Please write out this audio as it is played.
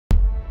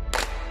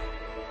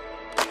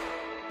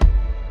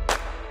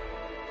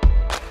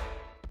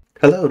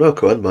Hello and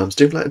welcome, I'm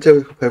Doom Light and today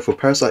we prepare for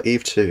Parasite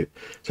Eve 2.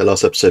 So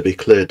last episode we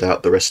cleared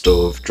out the rest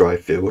of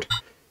Dryfield.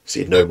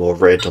 See no more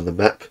red on the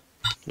map.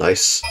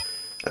 Nice.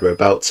 And we're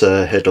about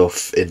to head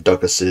off in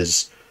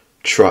Douglas's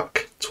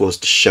truck towards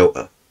the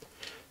shelter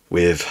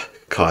with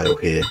Kyle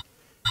here.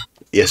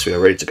 Yes, we are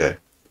ready to go.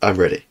 I'm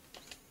ready.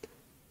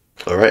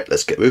 Alright,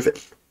 let's get moving.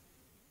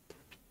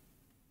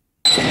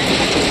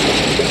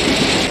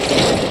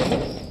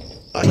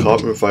 I can't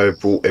remember if I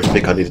brought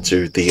everything I needed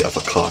to the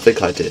other car. I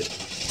think I did.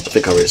 I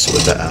think I already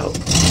sorted that out.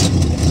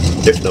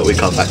 If not, we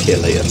come back here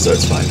later, so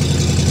it's fine.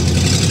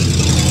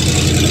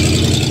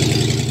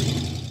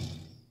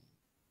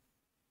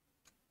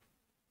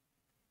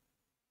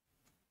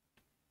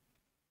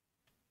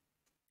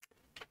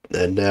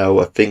 And now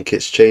I think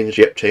it's changed.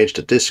 Yep, changed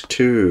to disc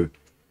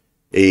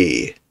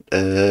 2E.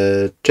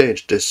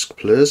 Change disc,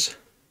 please.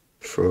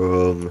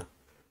 From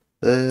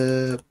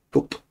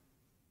boop.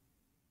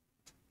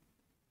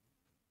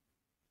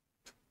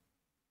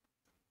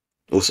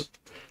 Awesome.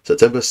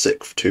 September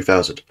 6th,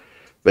 2000.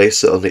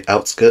 Mesa on the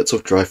outskirts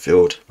of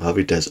Dryfield,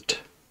 Mojave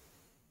Desert.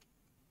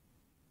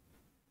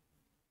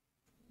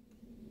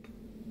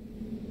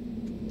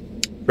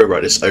 But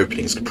right, this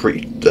opening is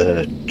pretty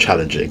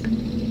challenging.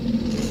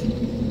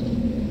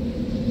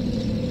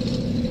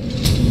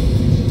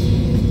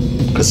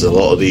 Because there's a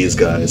lot of these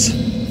guys.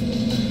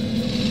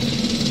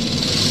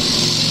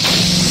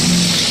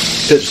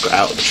 Could have just got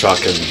out of the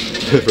truck and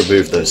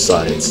removed those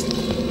signs.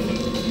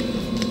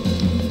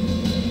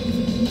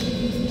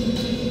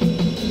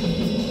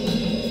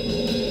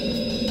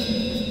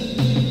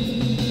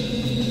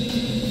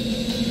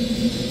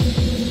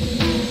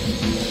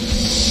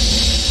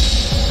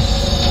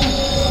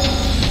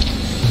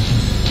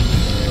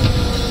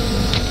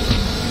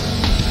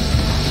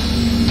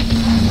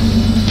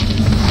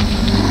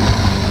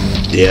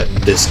 Yep,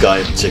 this guy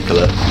in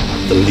particular,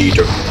 the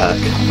leader of the pack.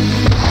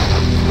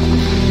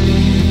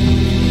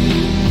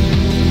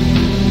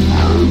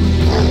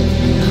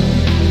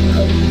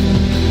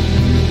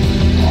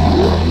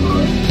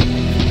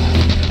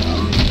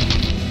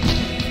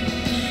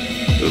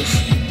 Oof.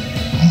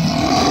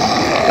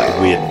 That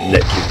weird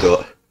neck you've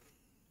got.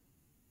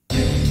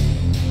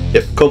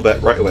 Yep,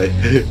 combat right away.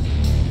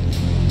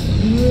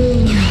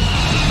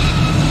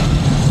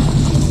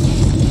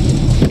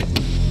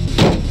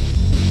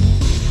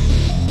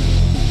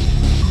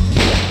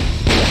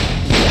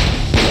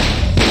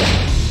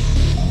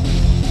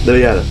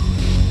 Liliana.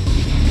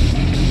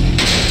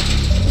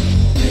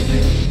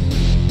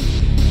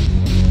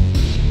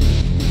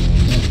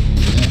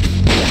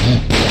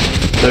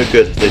 No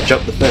good, they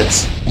jumped the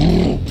fence.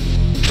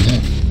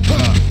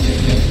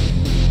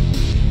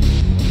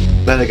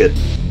 Manigan.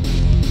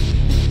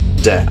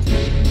 Damn.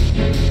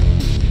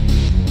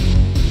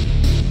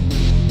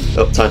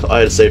 Oh, time for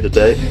Aya to save the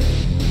day.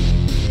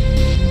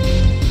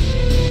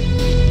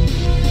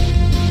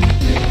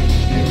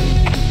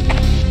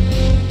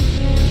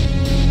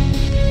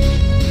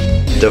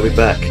 They'll be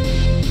back.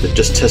 They're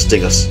just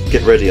testing us.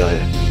 Get ready,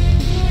 Aya.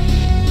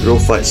 The real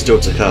fight's still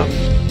to come.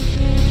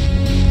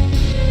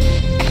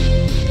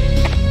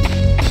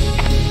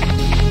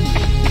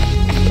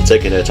 They're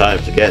taking their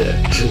time to get it.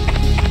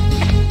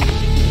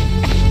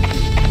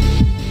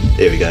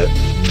 Here we go.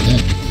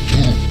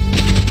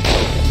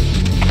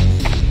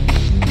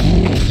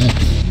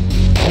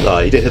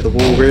 Ah, you didn't hit the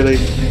wall, really?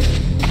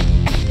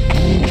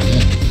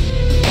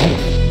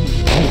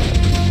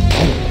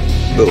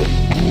 Cool.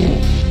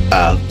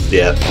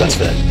 Yeah, that's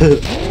fair.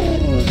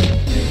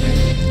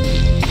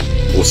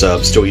 Also,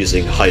 I'm still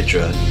using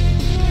Hydra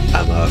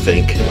ammo, I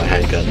think, in my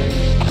handgun.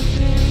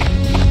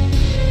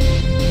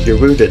 You're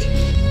wounded.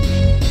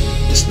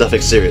 It's nothing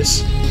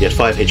serious. You had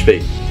 5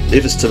 HP.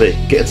 Leave this to me.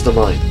 Get into the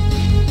mine.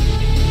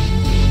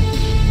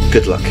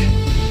 Good luck.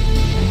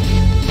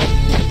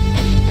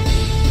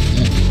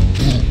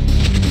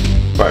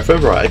 Right, if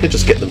I'm right, I could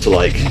just get them to,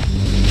 like,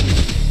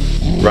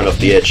 run off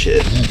the edge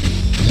here.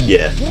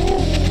 Yeah.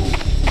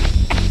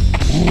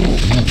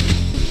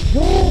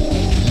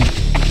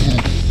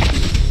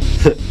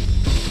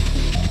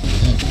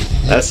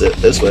 That's it,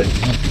 this way.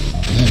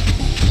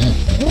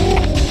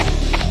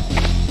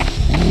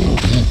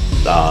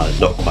 Ah,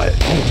 not quite.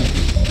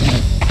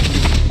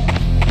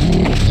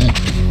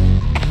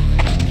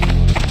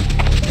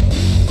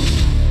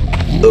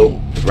 Oh,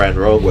 ran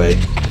the wrong way.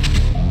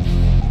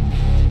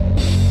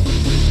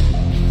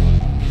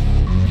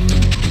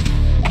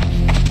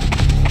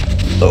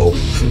 Oh.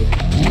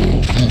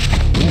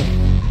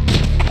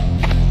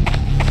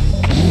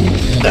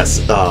 That's,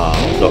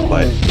 not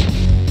quite.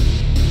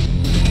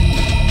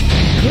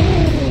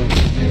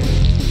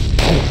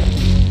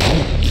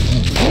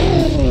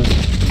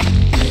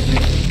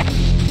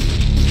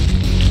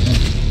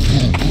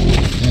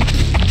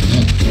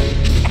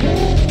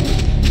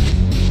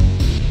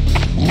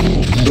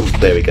 Oof,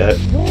 there we go.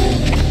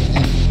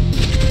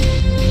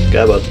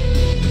 Come on.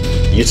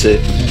 You too.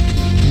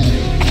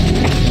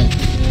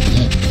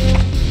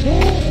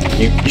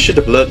 You should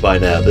have learned by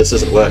now, this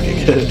isn't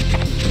working.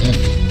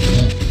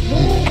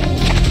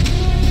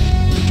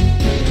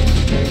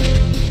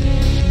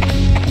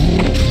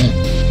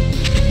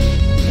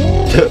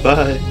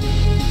 Bye.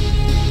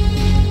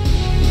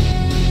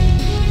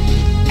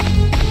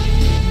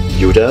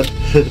 You were done?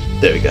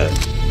 There we go.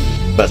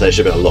 But I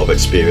should have got a lot of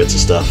experience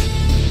and stuff.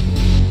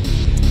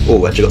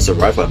 Oh, actually got some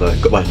rifle ammo.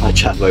 Got my high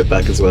chat mode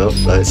back as well.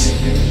 Nice.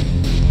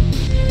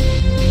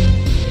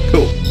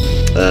 Cool.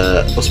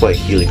 What's my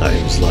healing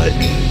items like?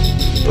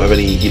 Do I have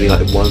any healing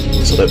item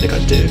ones? I don't think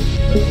I do.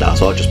 Nah,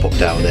 so I'll just pop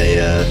down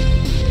a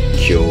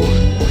cure,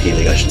 or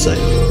healing I should say.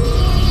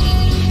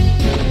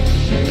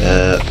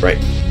 Right.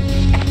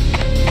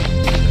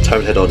 Time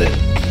to head on in.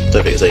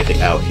 Don't think there's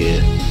anything out here.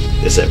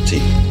 It's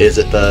empty. Is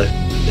it though?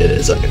 It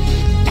is, okay.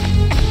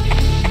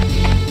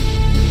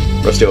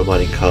 Rusty old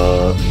mining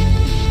car.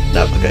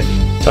 No, okay.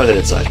 Time to head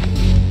inside.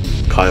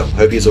 Kyle,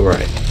 hope he's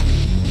alright.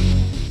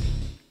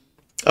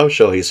 I'm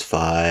sure he's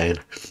fine.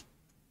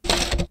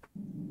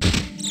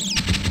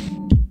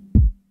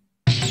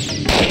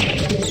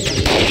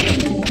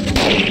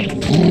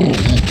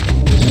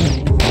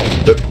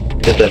 Look,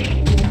 hit them.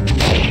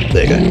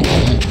 There you go.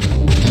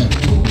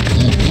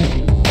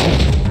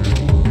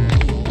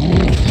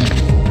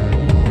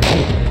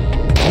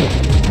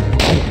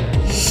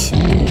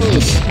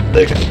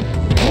 There you go.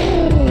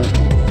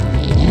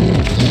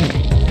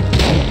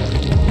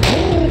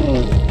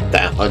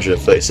 Damn,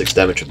 136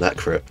 damage from that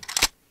crit.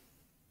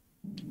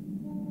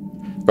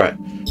 Right,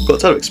 got a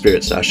ton of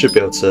experience now. I should be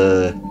able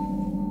to.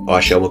 Oh,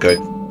 actually, I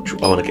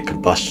want to get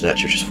combustion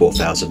actually, which is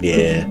 4,000.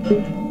 Yeah,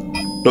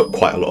 not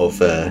quite a lot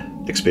of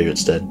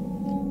experience then.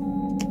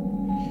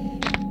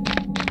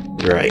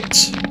 Right,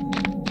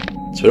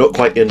 so we're not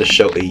quite in the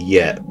shelter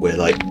yet. We're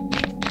like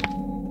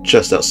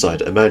just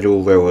outside a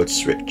manual railroad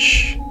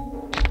switch.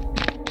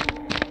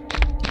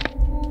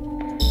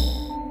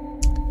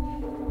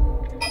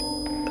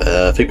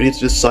 I think we need to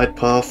do the side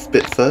path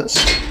bit first.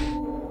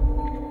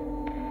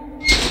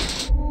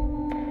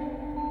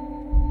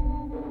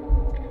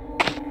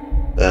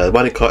 The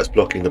mining cart is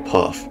blocking the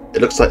path.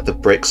 It looks like the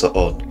brakes are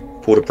on.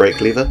 Pull the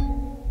brake lever.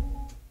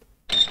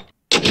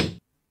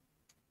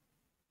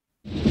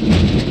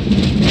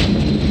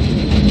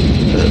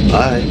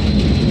 Bye.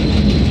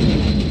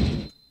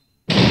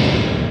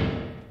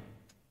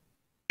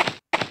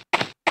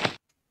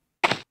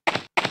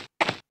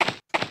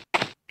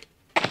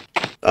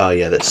 Ah,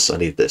 yeah, this. I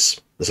need this.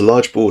 There's a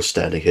large ball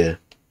standing here.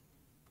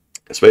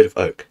 It's made of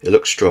oak. It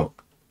looks strong.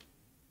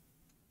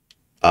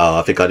 Oh,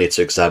 I think I need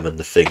to examine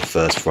the thing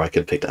first before I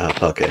can pick that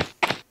up. Okay.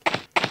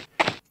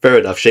 Fair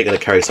enough, she ain't going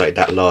to carry something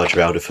that large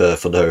around with her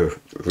for no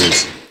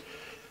reason.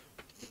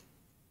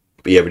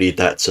 But yeah, we need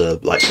that to,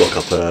 like, block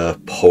up a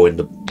hole in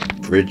the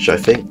bridge, I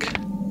think.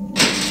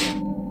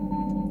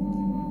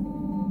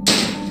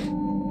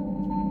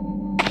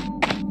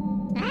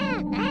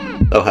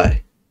 Oh,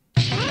 hi.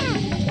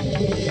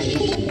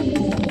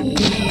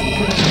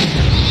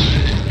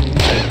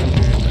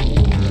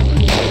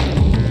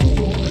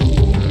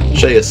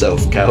 Show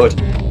yourself, coward.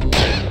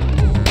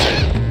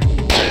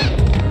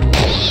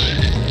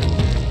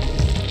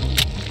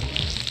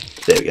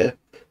 There we go.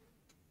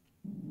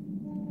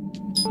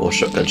 More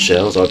shotgun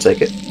shells, I'll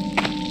take it.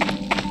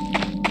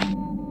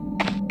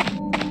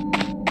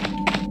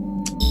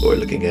 We're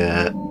looking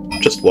at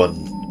just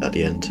one at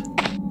the end.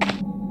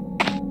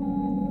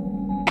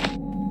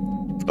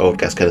 Old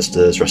gas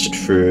canisters rusted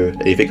through.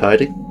 Anything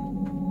hiding?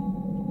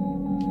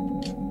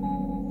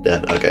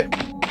 Yeah, okay.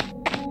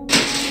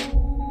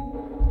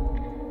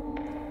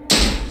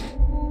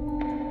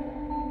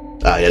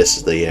 Ah, yeah, this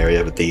is the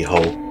area with the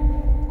hole.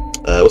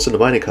 What's in the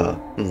mining car?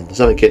 There's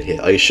nothing in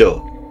here. Are you sure?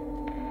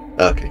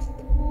 Okay.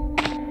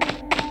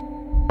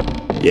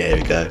 Yeah, here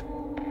we go.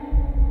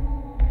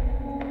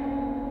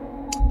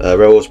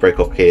 Railroads break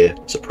off here.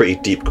 It's a pretty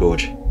deep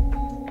gorge.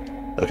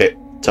 Okay,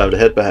 time to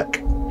head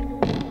back.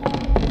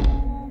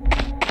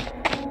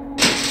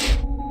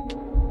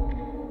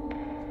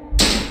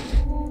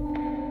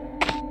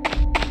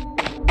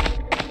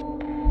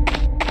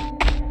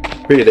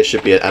 Really, there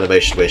should be an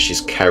animation where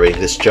she's carrying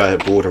this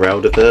giant board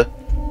around with her.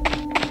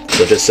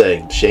 So I'm just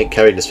saying, she ain't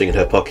carrying this thing in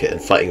her pocket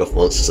and fighting off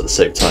monsters at the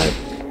same time.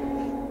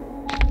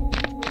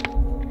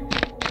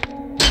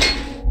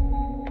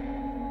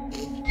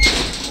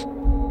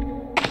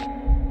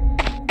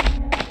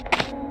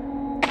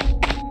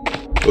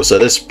 Also,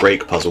 this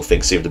brake puzzle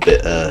thing seemed a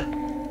bit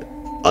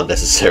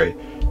unnecessary.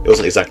 It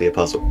wasn't exactly a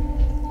puzzle.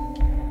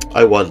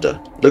 I wonder.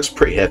 It looks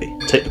pretty heavy.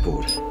 Take the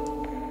board.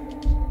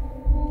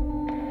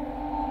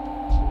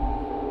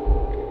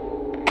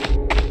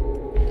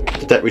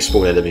 Did that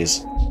respawn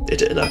enemies? It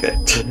didn't, okay.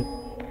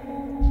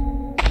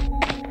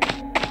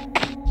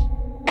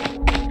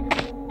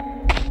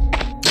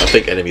 I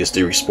think enemies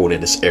do respawn in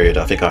this area,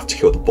 though I think I have to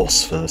kill the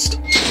boss first.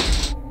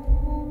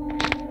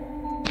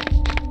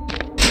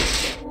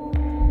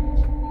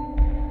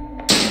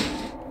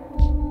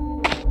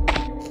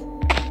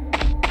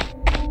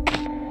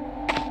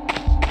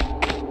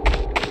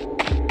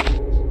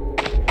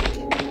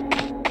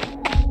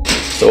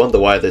 So I wonder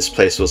why this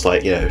place was,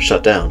 like, you know,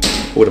 shut down.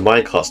 All the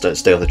minecarts don't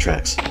stay on the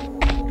tracks.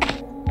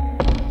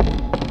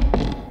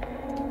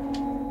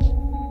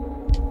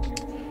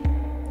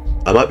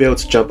 I might be able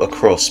to jump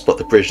across, but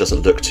the bridge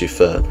doesn't look too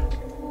firm.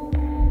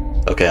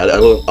 Okay,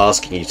 I'm not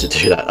asking you to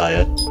do that,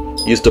 Aya.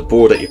 Use the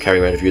board that you're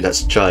carrying around with you,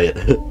 that's giant.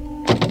 I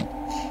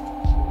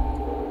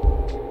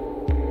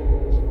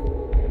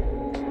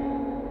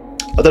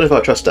don't know if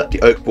I trust that.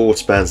 The oak board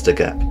spans the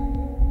gap.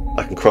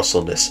 I can cross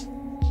on this.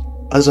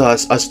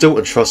 I still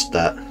wouldn't trust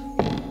that.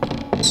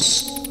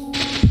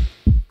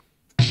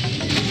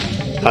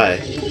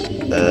 Hi.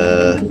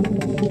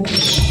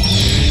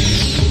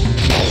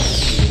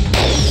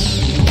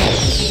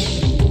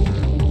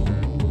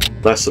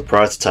 Nice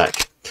surprise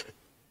attack.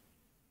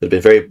 It would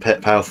have been very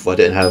powerful if I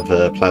didn't have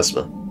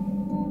plasma.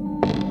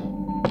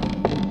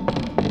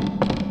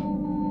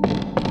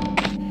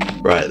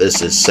 Right,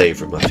 this is save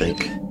room, I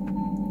think.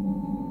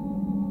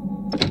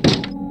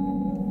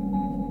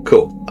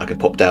 Cool. I can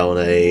pop down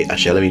a...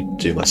 Actually, let me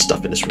do my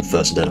stuff in this room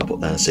first, and then I'll pop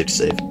down a save to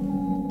save.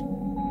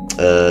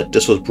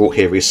 This was brought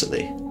here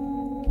recently.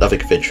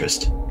 Nothing of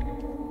interest.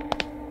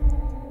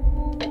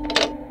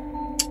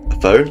 A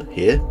phone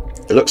here.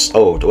 It looks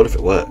old. I wonder if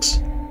it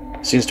works.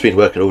 Seems to be in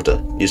working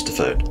order. Use the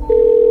phone.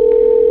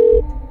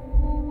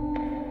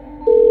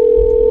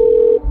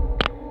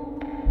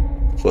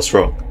 What's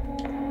wrong?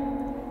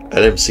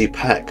 An MC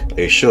pack.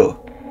 Are you sure?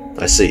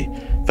 I see.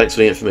 Thanks for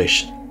the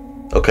information.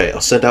 Okay,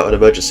 I'll send out an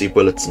emergency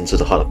bulletin to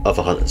the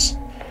other hunters.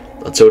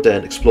 Until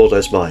then, explore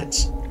those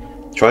mines.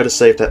 Try to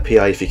save that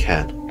PI if you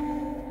can.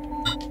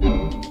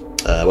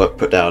 I won't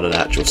put down an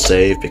actual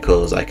save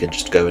because I can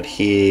just go in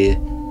here.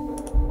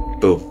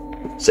 Boom.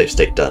 Save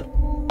state done.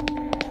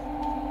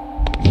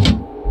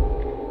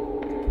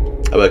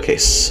 Ammo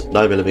case.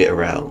 9mm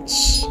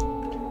rounds.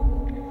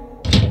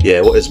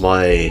 Yeah, what is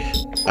my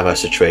ammo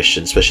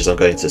situation, especially as I'm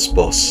going to this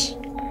boss?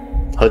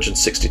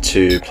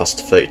 162 plus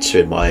 32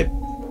 in my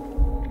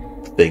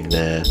thing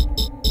there.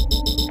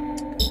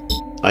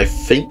 I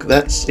think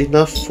that's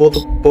enough for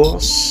the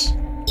boss.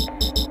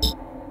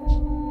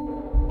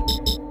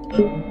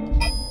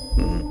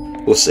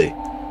 We'll see.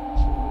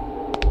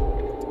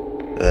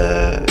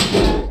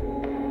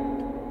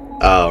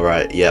 Oh,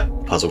 right, yep,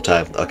 puzzle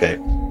time, okay.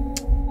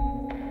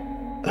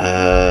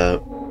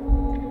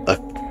 I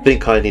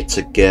think I need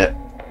to get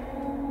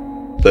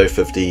both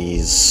of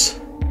these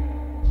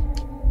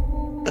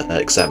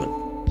examined.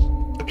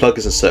 The plug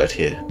is inserted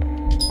here.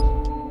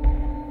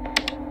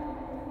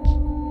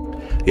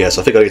 Yeah,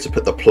 so I think I need to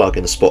put the plug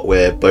in a spot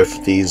where both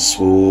of these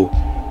will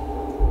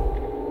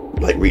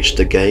like reach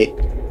the gate.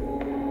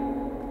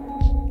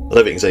 I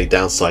don't think there's any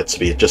downside to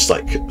me just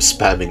like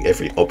spamming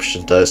every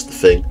option does the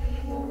thing,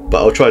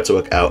 but I'll try to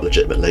work out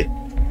legitimately.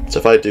 So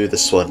if I do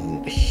this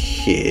one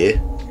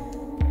here,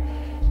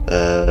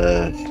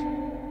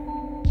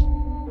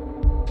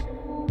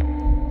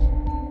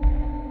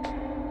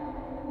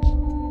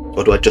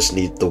 or do I just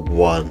need the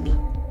one?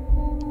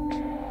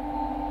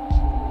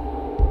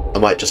 I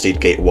might just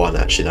need gate 1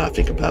 actually now I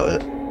think about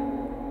it.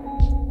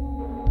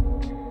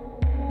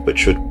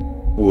 Which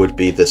would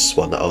be this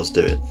one that I was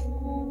doing.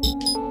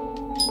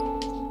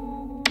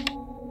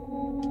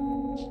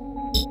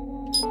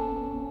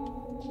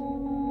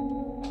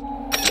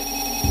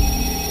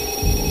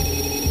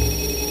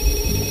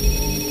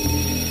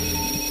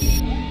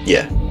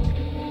 Yeah.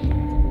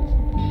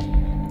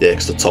 Yeah,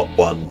 because the top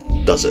one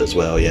does it as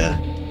well, yeah.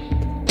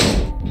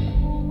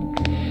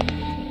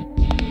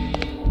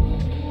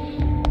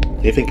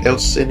 Anything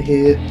else in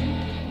here?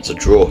 There's a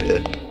drawer here.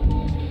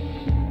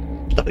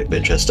 Nothing of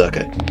interest,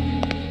 okay.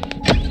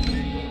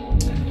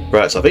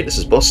 Right, so I think this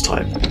is boss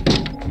time.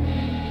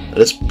 And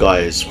this guy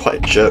is quite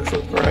a jerk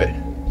for him, right?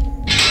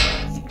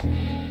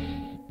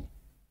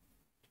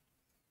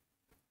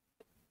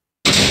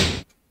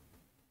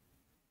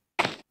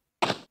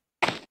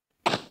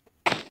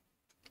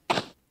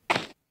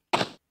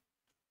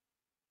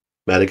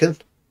 Madigan?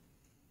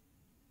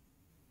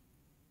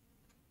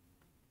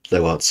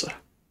 No answer.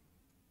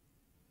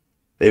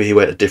 Maybe he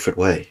went a different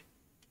way.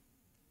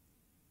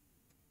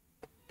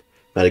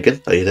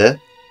 Madigan, are you there?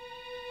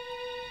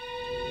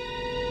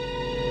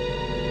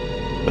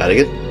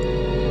 Madigan?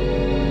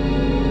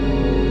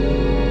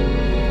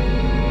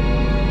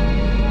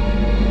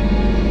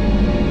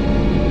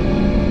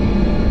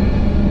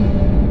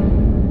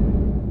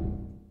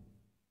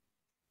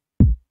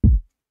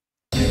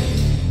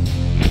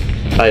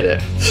 Hi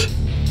there.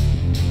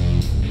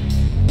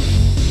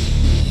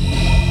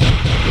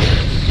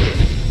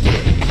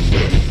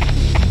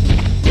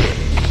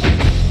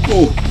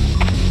 Ooh.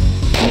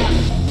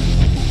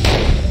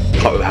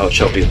 Can't remember how much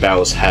help these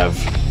barrels have.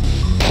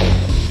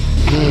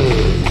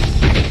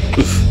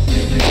 Oof.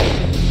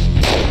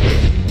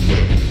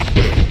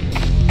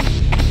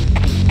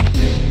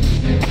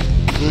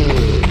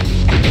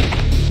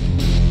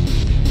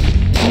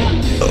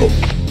 Uh-oh.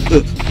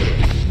 Oof.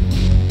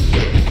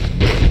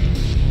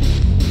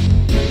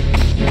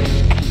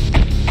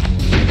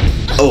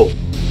 Oh,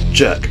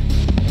 jerk.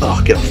 Oh,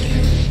 get off me.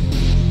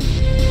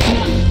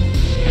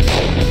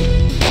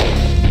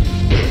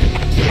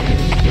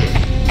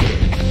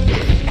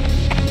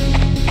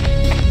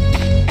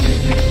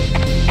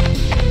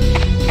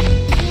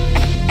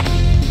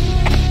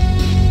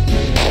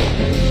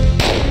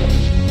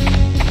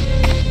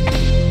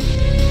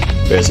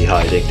 Where is he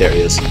hiding? There he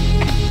is.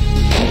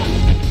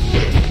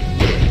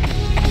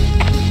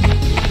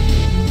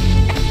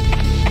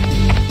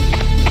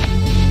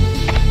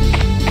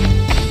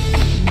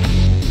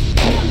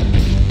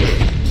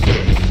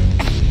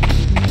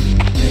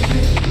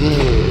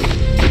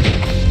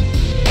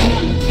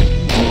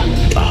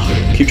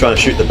 trying to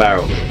shoot the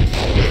barrel.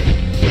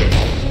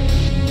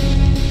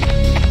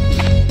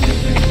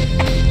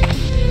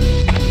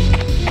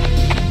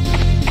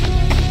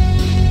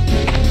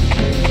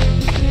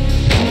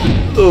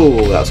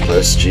 Oh, that was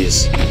close,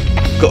 jeez.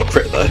 Got a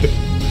crit though.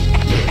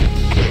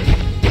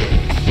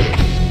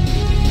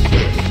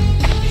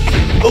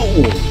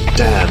 Oh,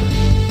 damn.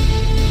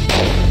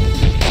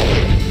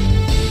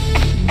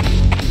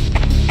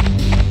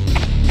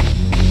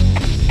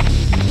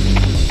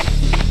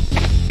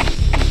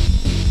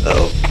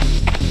 Uh-oh.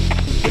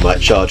 He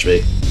might charge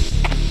me.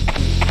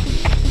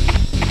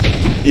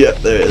 Yep,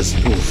 there it is.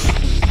 Oof.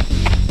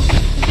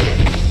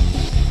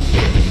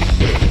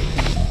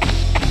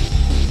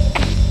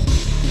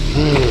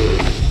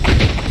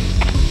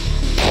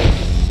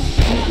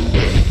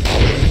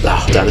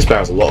 Oh, damn, this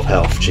barrel's a lot of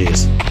health,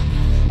 jeez.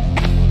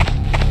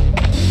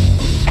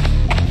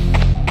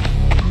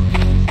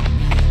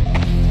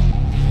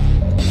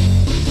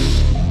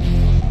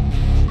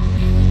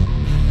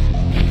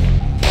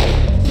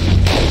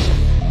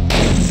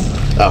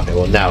 Okay,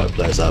 well now it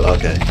blows up,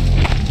 okay.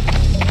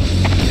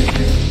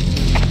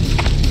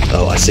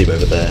 Oh, I see him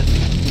over there.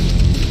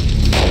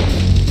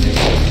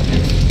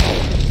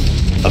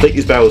 I think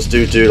these barrels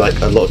do like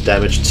a lot of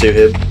damage to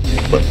him,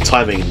 but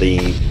timing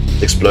the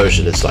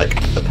explosion is like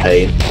a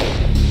pain.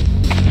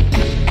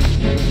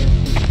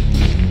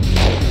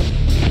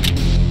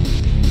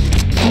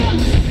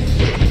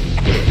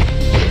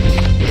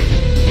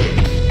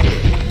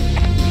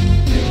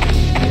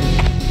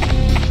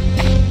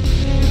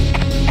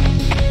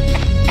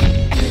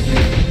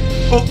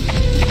 Oh,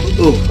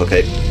 ooh,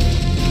 okay.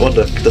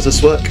 Wonder, does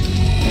this work?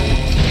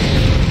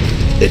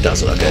 It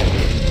doesn't, okay.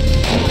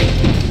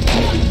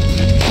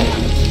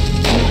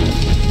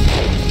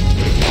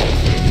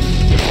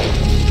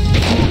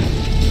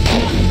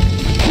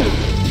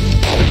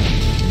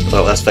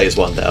 Oh, that's phase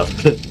 1 down.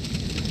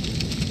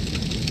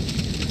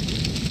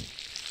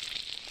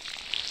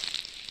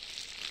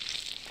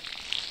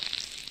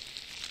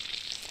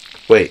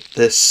 Wait,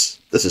 this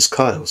is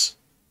Kyle's.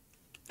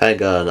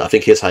 Handgun. I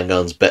think his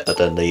handgun's better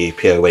than the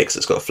POA because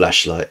it's got a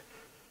flashlight.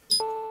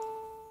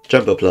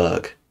 Jumper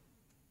plug.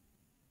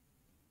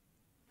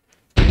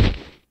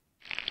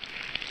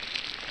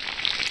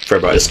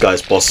 Very right, this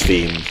guy's boss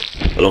theme,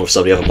 along with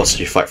some of the other bosses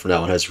you fight from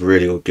now on, is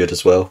really all good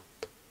as well.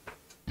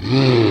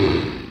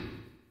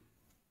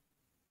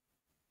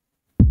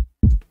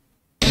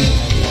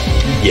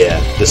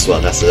 Yeah, this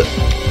one, that's it.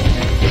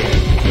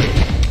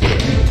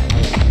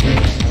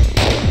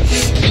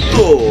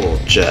 Oh,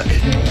 jerk.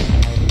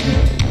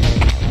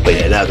 But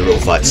yeah, now the real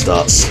fight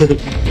starts.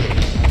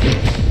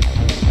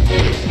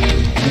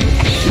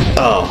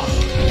 Oh,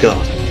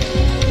 God.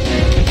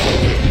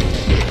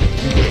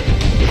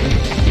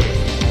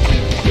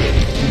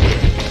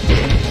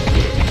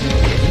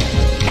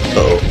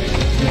 Uh-oh.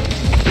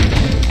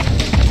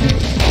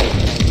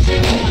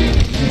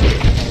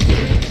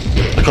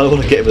 I kind of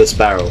want to get him with this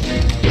barrel.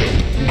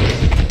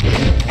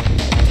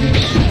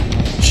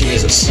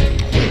 Jesus.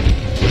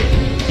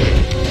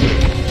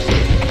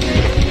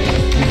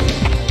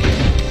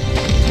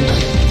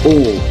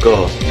 Oh,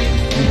 God.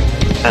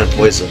 And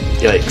poison.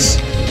 Yikes.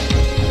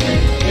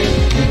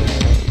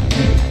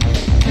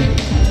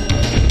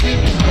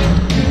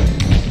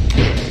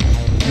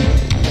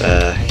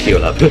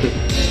 Heal up.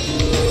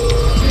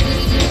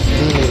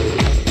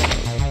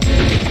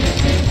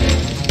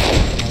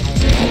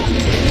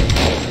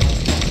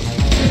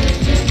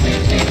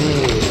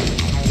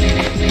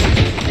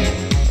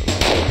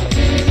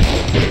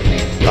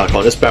 Oh, come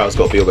on, this barrel's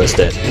got to be almost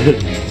dead.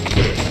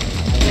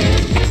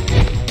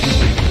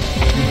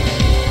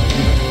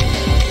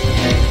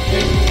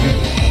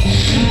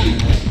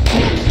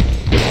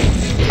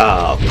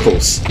 Ah, of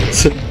course.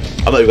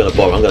 I'm not even going to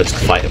bother, I'm going to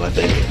just fight him, I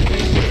think.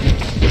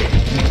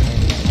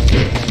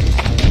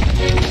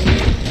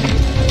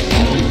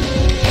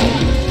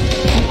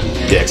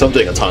 Yeah, because I'm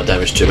doing a ton of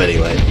damage to him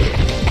anyway.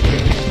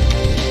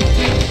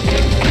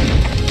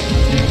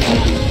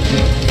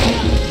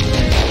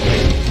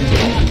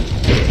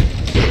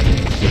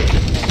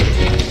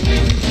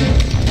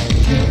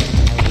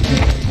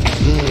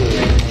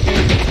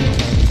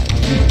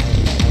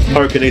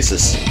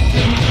 Pyrokinesis.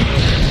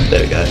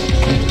 There we go.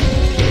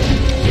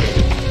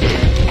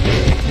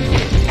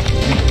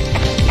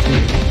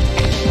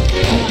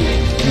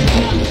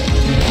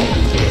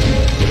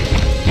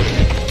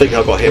 I think I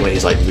got him when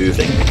he's like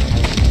moving.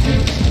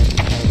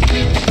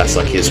 That's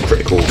like his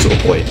critical sort of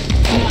point.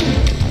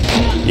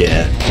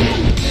 Yeah.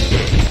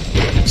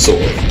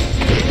 Sort of.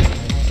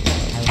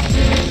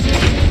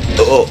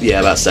 Oh,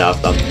 yeah, that's it.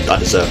 I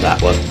deserve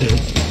that one.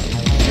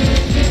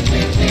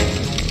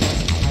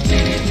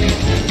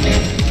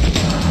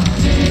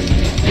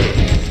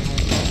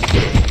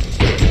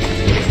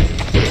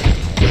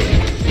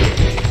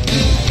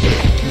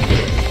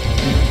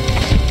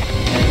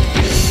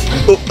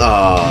 Oh,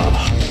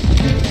 ah.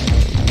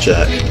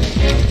 Jerk.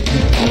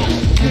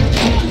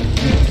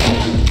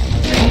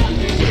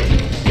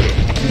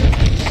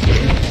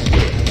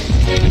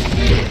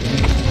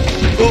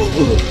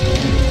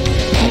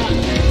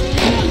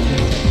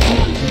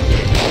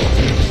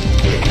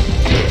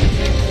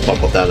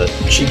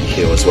 cheeky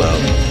heal as well.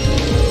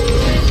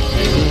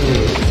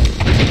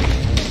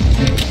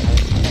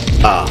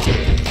 Ah,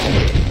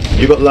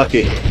 you got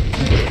lucky.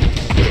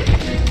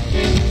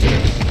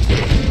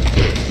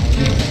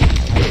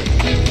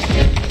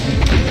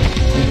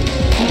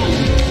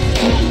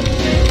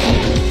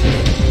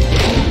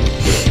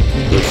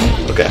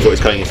 Okay, I thought he was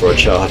coming in for a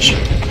charge.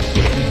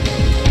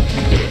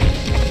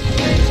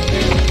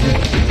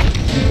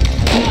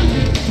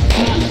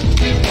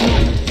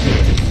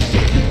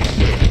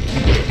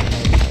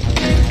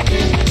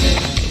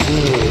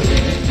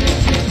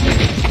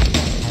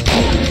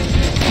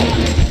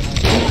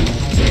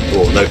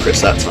 Oh, no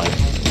crits that time.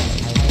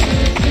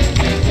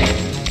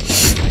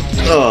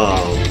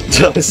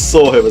 Oh, I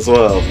saw him as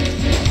well.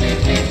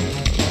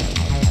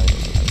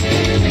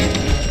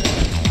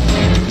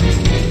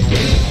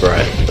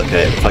 Right,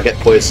 okay, if I get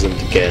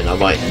poisoned again, I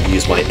might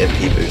use my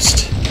MP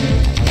boost.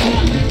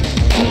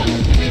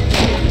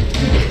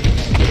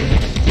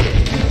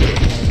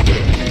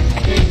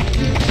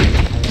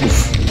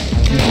 Oof.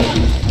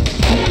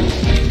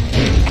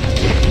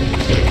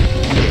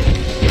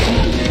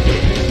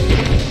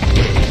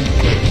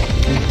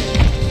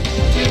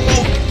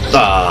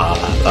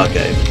 Ah,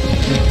 okay.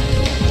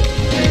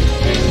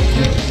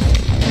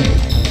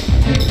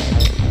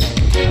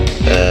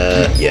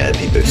 Yeah,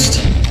 MP boost.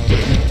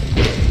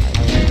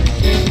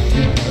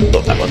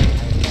 Not that one.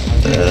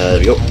 There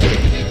we go.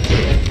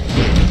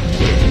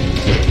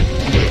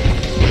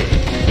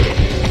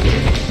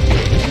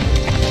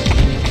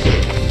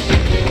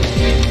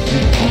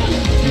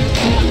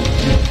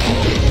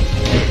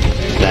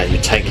 Man,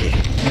 you're tanky.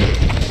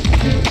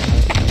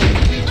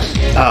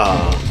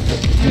 Ah,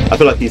 I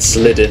feel like he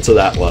slid into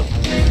that one.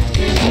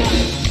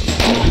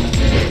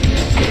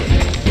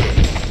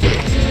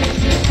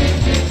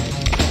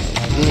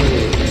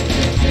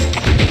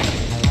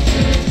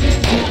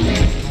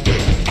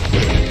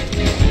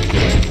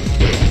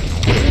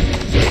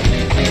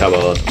 Come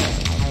on.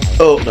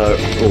 Oh no.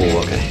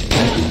 Oh, okay.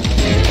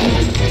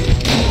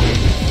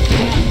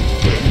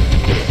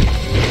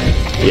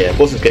 Yeah,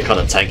 bosses get kind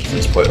of tanky from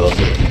this point on.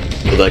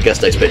 Although I guess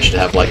they expect you to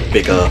have like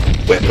bigger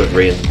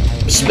weaponry and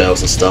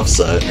spells and stuff,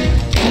 so.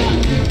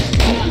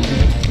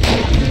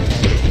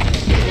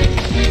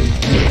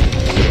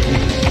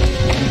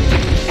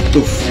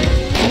 Oof.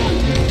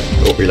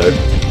 Oh, reload.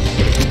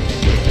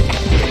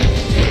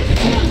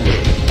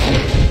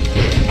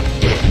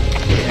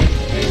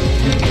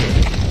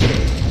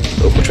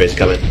 Which way is he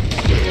coming?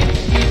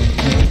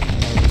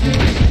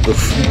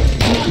 Oof.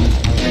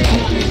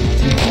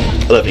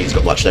 I don't think he's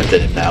got much left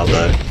in him now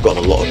though. I've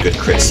gotten a lot of good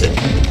crits in.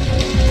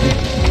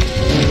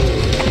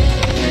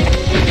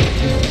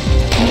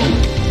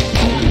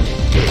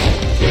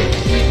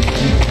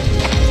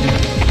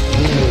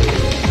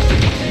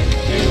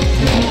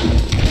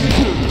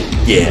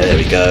 Yeah, there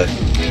we go.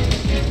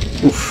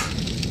 Oof.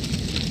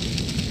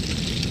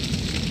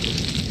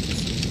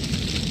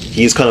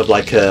 He's kind of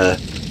like a...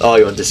 Oh,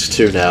 you're on disc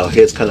 2 now.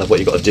 Here's kind of what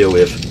you got to deal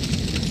with.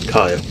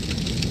 Kyle.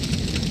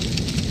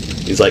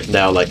 He's like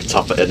now like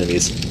tougher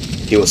enemies.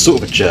 He was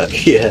sort of a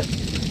jerk, yeah.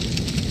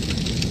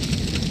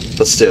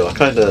 But still, I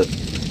kind of...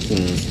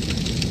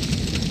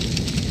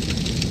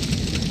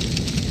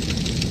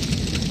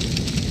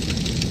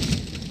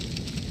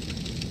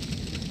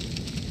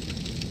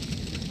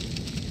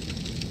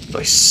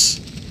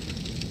 Nice.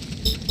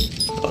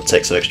 I'll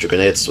take some extra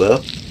grenades as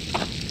well.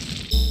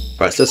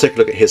 Right, so let's take a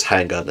look at his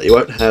handgun. He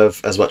won't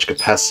have as much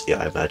capacity,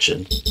 I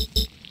imagine.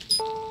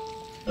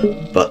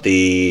 But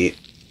the...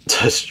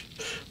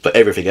 but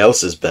everything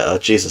else is better.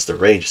 Jesus, the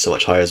range is so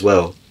much higher as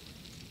well.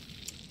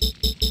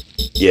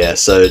 Yeah,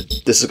 so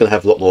this is going to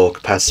have a lot more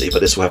capacity,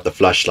 but this will have the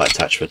flashlight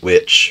attachment,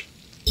 which,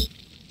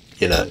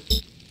 you know,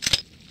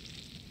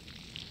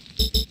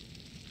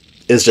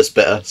 is just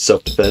better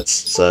self-defense.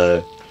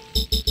 So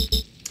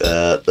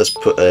let's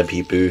put an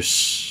MP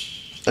boost.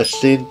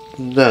 Actually,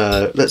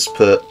 no, let's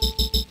put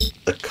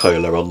a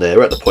cola on there.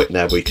 We're at the point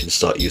now where we can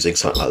start using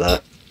something like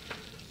that.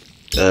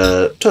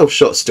 12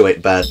 shots still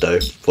ain't bad though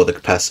for the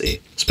capacity.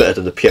 It's better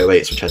than the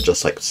PO8s, which had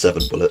just like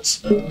 7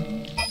 bullets.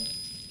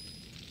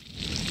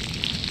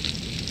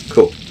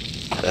 Cool.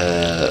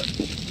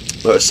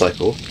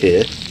 Motorcycle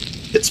here.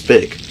 It's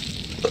big.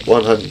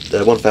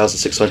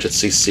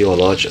 1600cc or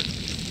larger.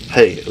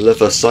 Hey, a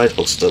leather side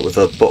holster with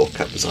a bottle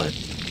cap design.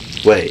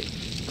 Wait,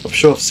 I'm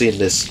sure I've seen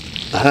this.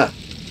 Aha!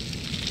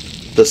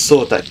 The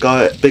sword that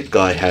big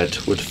guy had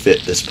would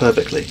fit this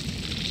perfectly.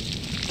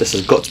 This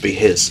has got to be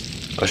his.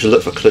 I should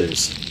look for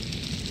clues.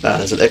 Ah,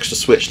 there's an extra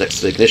switch next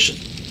to the ignition.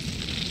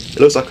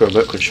 It looks like a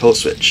remote control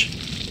switch.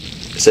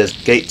 It says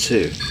gate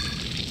 2.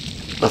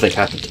 Nothing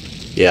happened.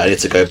 Yeah, I need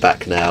to go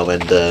back now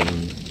and what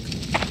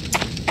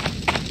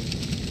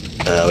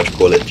do you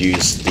call it?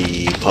 Use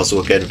the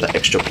puzzle again with that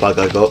extra plug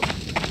I got.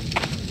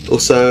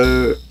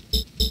 Also,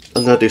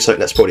 I'm going to do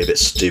something that's probably a bit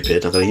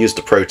stupid. I'm going to use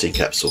the protein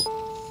capsule.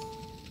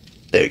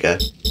 There we go.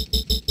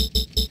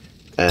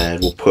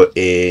 And we'll put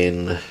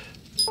in...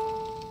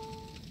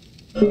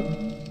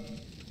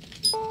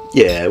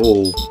 Yeah,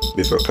 we'll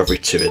move recovery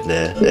 2 in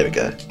there. There we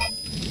go.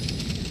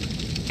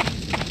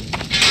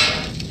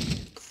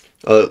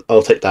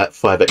 I'll take that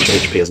 5 extra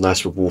HP as a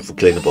nice reward for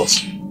killing the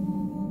boss.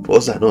 What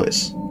was that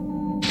noise?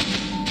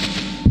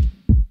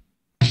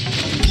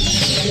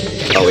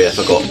 Oh yeah, I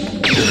forgot.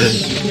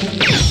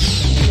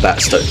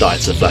 Bats don't die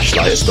to the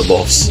flashlight, it's the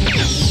moths.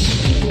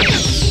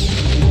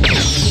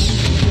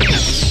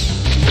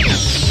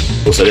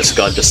 Also, this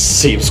gun just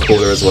seems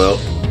cooler as well.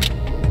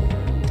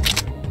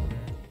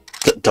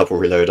 Double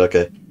reload,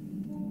 okay.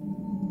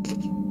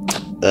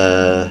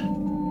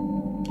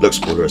 Looks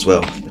cooler as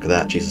well. Look at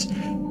that, Jesus.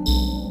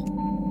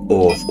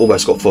 Oh, I've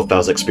almost got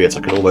 4,000 experience. I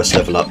can almost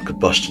level up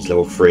Combustion's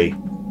level 3.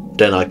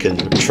 Then I can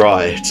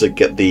try to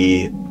get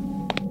the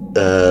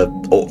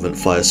ultimate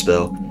fire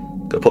spell.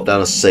 Gonna pop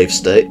down a save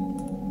state.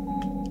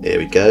 Here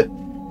we go.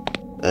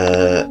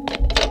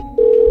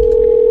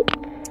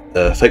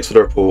 Thanks for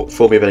the report.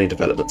 Inform me of any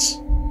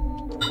developments.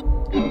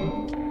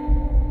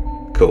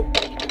 Cool.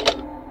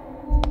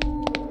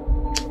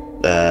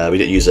 We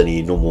didn't use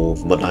any normal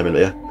modern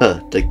emulator. Huh,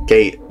 the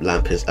gate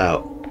lamp is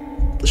out.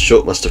 The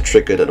short must have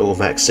triggered an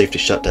automatic safety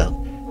shutdown.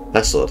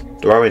 That's odd.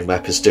 The wiring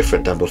map is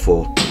different than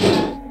before.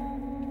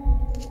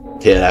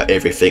 Here now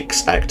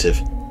everything's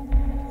active.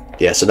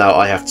 Yeah, so now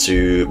I have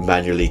to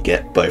manually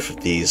get both of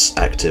these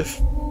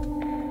active.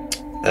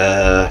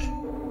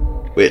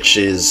 Which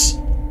is...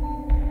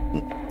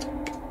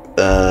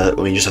 I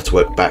mean, you just have to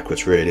work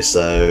backwards really,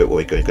 so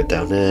we're going to go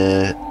down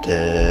there,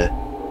 there.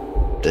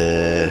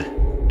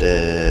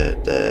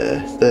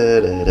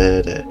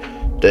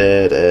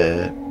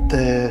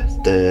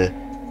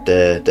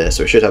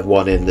 So we should have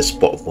one in this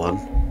bottom one.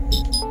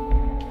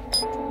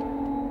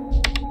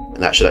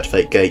 And that should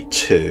activate gate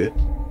 2.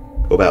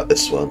 What about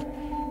this one?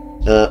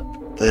 There.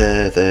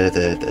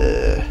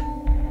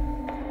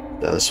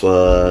 Down this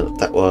one,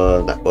 that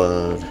one,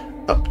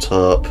 up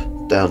top,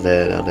 down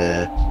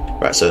there.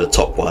 Right, so the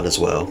top one as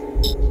well.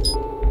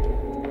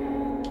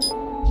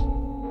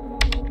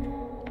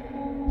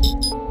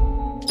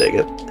 There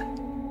you go.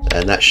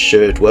 And that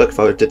should work if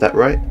I did that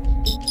right.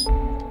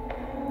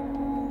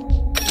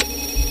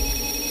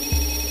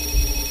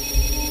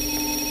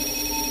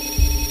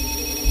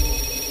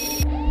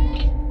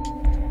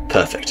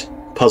 Perfect.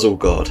 Puzzle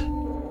God.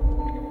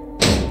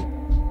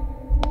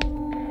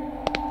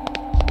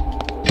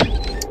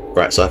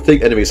 Right, so I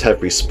think enemies have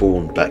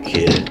respawned back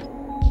here.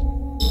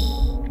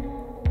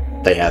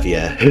 They have,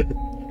 yeah.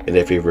 In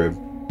every room.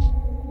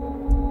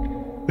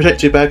 Which ain't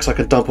too bad because I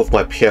can dump off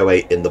my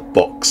PO8 in the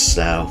box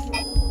now.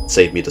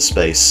 Save me the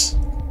space.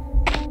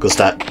 Because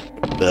that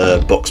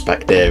box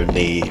back there in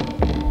the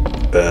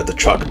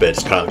truck bed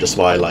is kind of just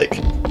my, like,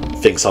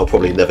 things I'll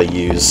probably never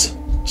use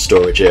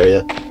storage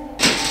area.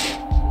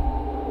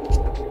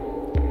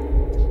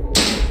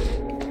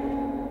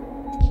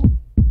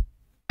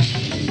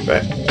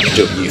 Right,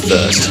 do you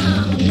first.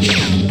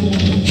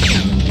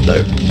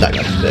 No, that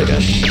guy. There you go.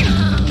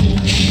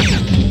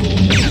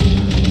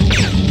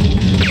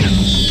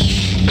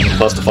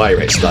 Faster fire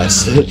rate's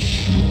nice. Don't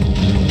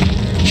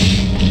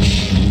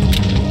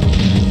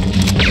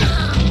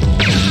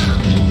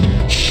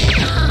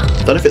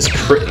know if it's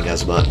critting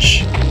as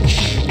much.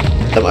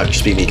 That might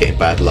just be me getting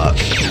bad luck.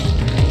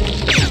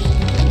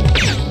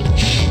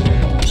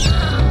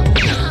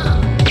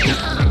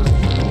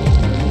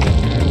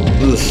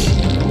 Oof.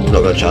 I'm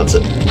not gonna chance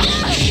it.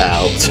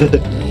 Out.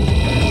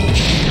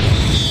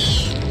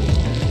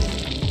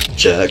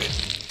 Jerk.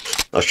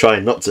 I was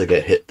trying not to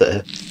get hit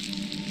there.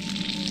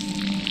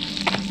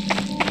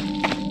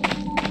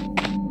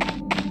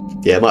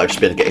 Yeah, it might have just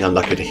been getting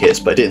unlucky to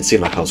hits, but it didn't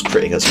seem like I was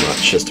critting as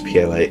much as the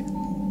PO8.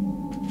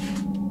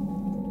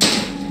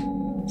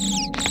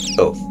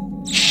 Oh.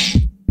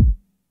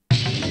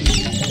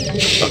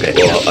 Okay,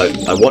 well,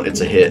 I wanted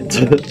to hit.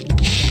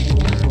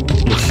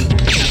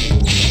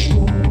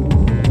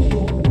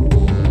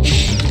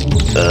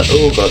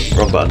 Oh god,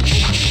 wrong button.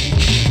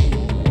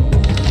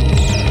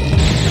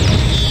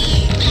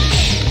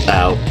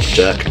 Ow,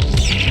 jerk.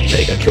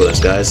 There you go, kill those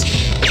guys.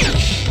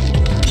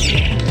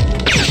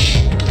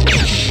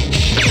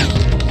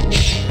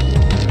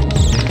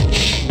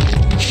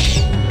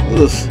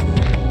 Oof.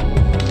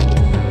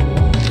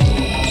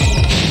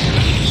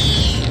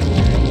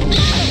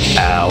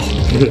 Ow.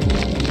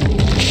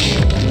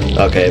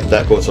 Okay,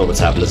 that caused more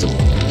metabolism.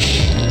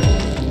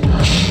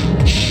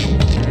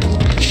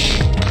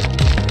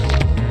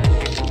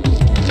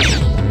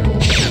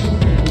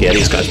 Yeah,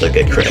 these guys don't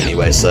get crit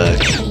anyway, so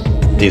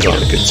these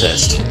aren't a good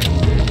test.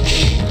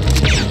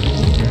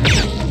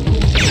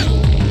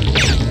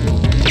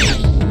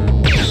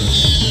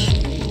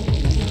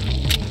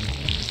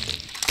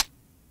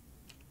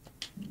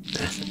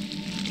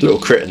 Little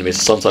crit enemies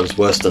are sometimes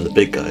worse than the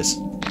big guys.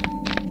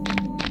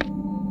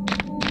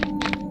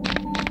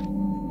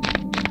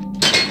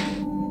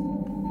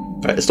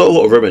 Right, there's not a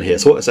lot of room in here,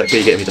 so what exactly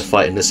are you getting me to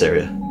fight in this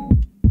area?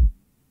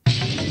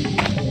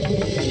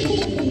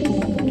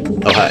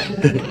 Oh, hi.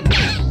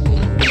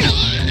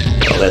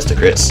 Oh, there's the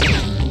crits.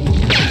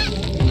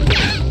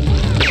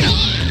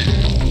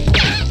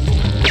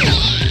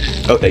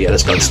 Okay, yeah,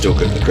 this gun's still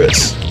good for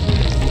crits.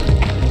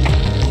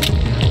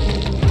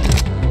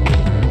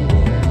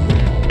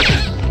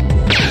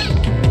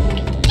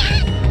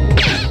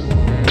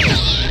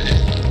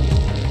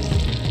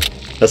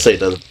 Let's say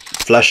the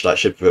flashlight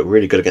should be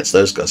really good against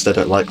those guys. They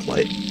don't like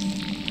light.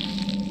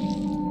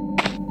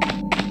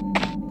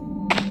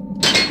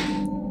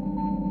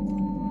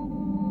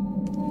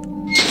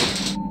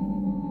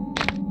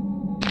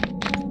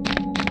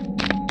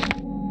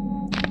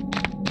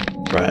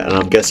 Right, and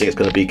I'm guessing it's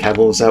going to be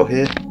camels out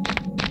here.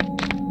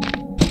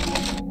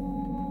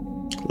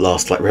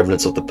 Last, like,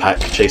 remnants of the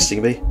pack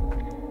chasing me.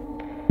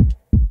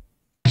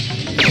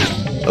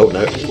 Oh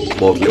no,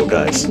 more little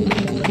guys.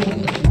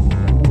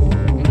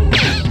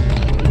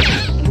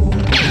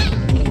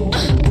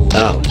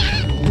 Oh.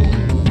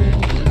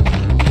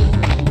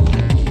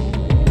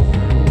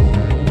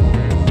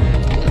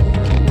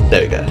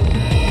 There we go.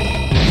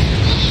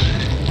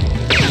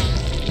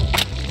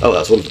 Oh,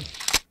 that's one of them.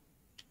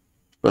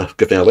 Well,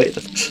 good thing I waited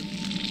then.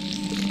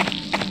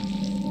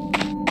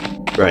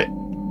 Right.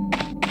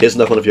 Here's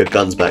another one of your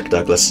guns back,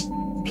 Douglas.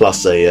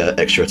 Plus a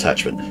extra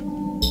attachment.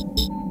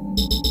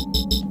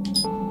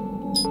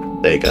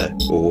 There you go.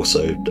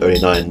 Also, only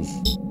 9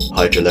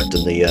 Hydra left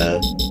in the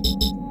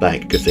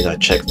bank. Good thing I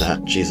checked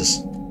that. Jesus.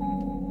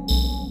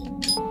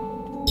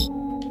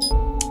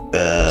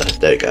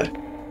 There you go.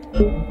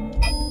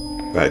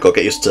 Right, gotta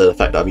get used to the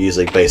fact that I'm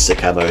using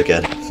basic ammo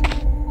again.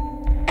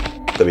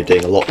 Gonna be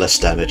doing a lot less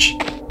damage.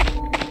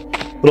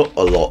 Well, not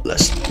a lot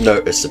less.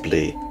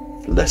 Noticeably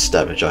less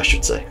damage, I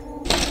should say.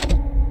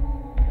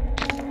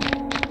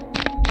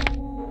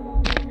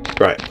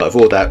 Right, but with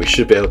all that, we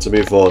should be able to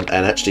move on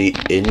and actually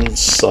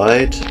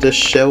inside the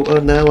shelter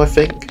now, I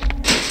think.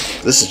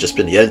 This has just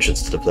been the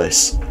entrance to the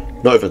place.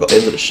 Not even got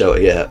into the shelter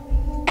yet.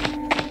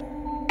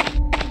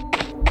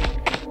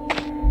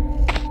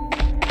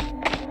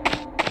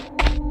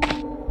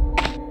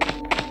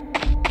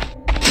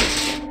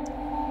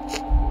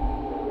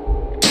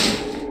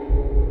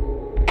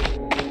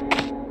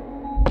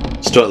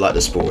 Still don't like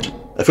this board.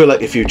 I feel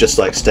like if you just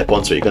like step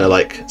onto it, you're gonna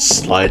like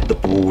slide the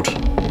board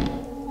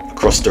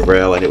across the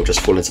rail and it will just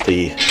fall into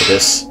the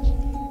abyss.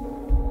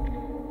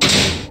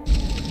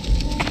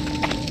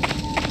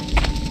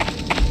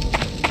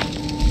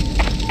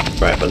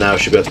 Right, but now I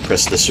should be able to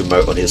press this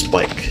remote on his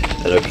bike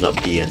and open up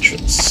the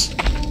entrance.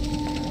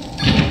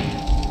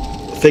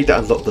 I think that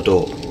unlocked the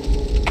door.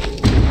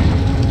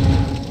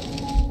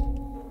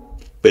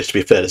 Which, to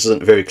be fair, this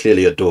isn't very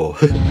clearly a door.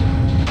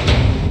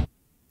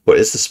 What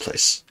is this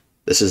place?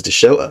 This is the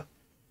shelter.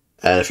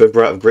 And if I'm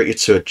right, I've brought you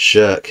to a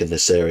jerk in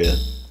this area.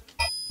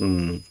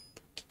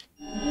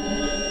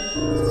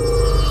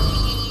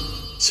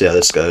 See how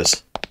this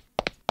goes.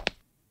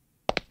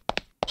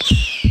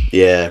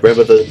 Yeah,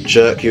 remember the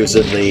jerk who was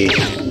in the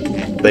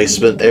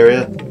basement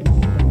area?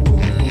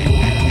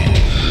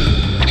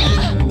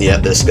 Yeah,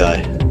 this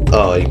guy.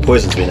 Oh, he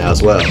poisons me now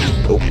as well.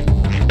 Oh.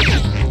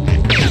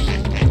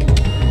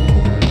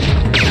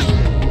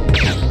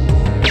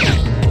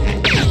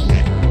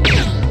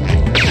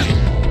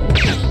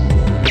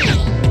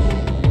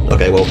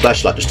 Okay, well,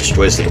 flashlight just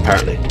destroys it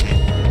apparently.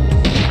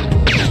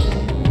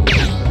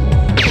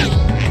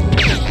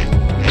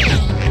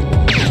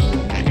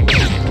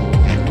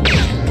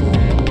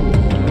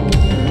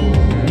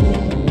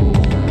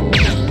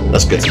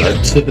 That's good to know.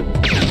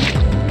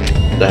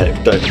 No,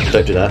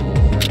 don't do that.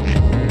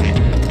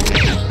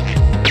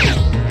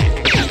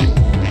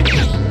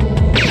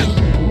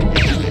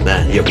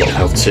 Man, you have a lot of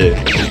health too.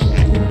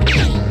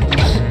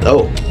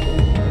 Oh,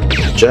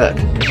 jerk.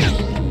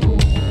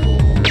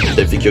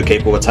 Didn't think you were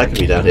capable of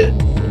attacking me down here.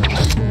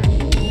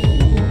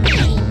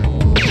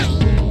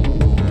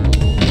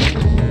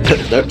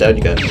 Nope, down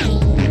you go.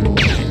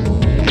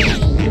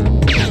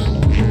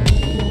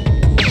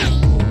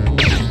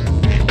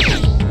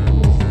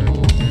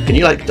 Can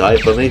you like die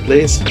for me,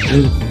 please?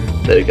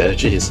 There we go,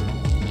 jeez.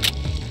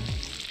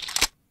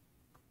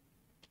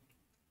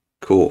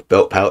 Cool,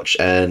 belt pouch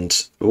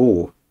and...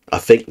 ooh, I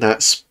think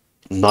that's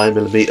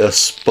 9mm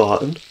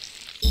Spartan.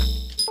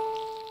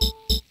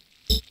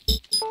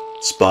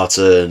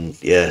 Spartan,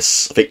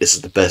 yes. I think this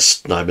is the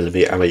best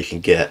 9mm ammo you can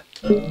get.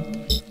 We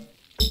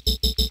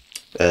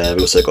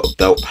also got a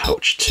belt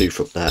pouch too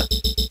from that.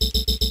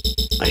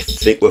 I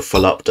think we're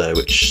full up though,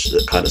 which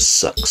kind of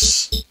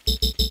sucks.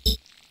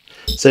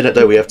 Saying that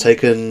though, we have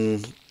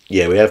taken...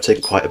 yeah, we have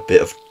taken quite a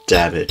bit of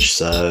damage,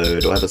 so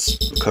do I have a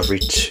recovery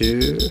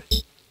too?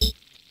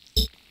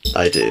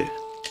 I do.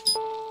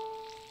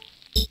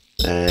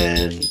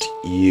 And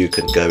you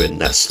can go in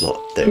that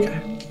slot. There we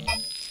go.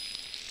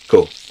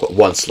 Cool, got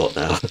one slot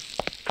now.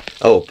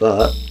 Oh,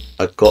 but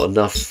I've got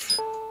enough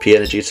P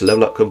energy to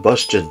level up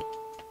combustion.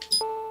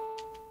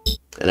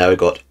 And now we've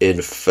got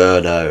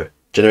Inferno.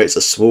 Generates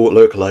a small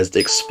localized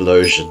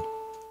explosion.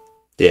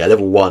 Yeah,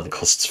 level 1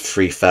 costs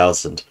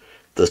 3,000.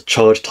 The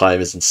charge time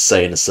is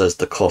insane, and so is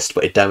the cost,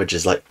 but it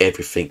damages like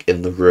everything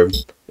in the room.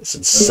 It's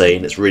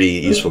insane. It's really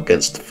useful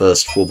against the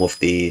first form of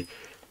the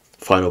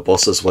final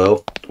boss as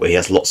well, where he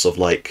has lots of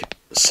like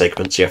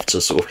segments you have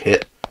to sort of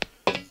hit.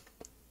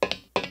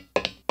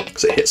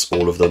 Because it hits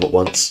all of them at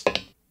once.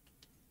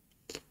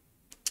 It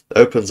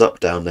opens up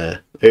down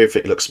there.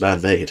 Everything looks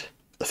man-made.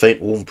 A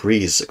faint warm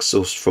breeze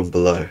exhausts from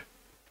below.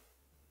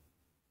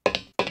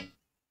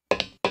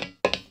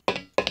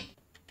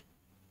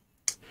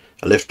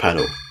 A lift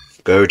panel.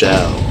 Go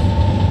down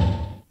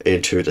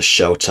into the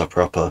shelter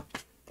proper.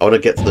 I want to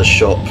get to the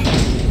shop.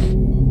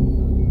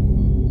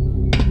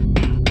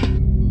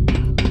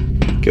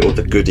 Get all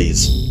the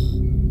goodies.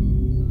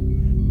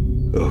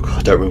 Oh god,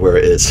 I don't remember where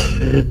it is.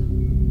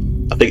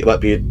 I think it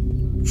might be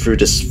through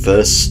this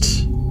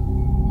first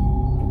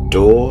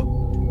door.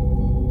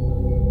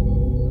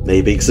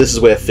 Maybe, because this is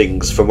where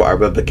things, from what I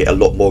remember, get a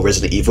lot more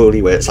Resident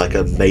Evil-y, where it's like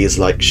a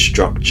maze-like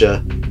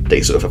structure that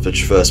you sort of have to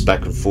traverse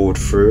back and forward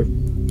through.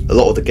 A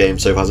lot of the game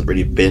so far hasn't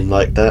really been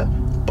like that,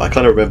 but I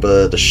kind of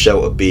remember the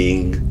shelter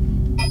being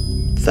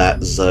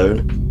that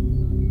zone.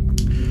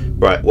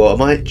 Right, well I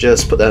might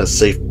just put down a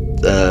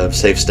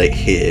save state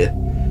here,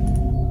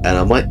 and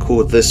I might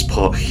call this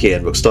part here,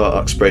 and we'll start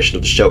our exploration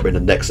of the shelter in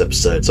the next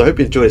episode. So I hope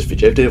you enjoyed this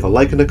video. If you did, leave a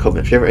like and a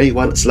comment. If you haven't already,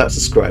 why not slap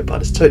subscribe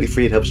button. It's totally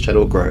free and helps the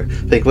channel grow.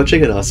 Thank you for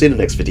watching, and I'll see you in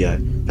the next video.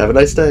 Have a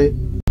nice day.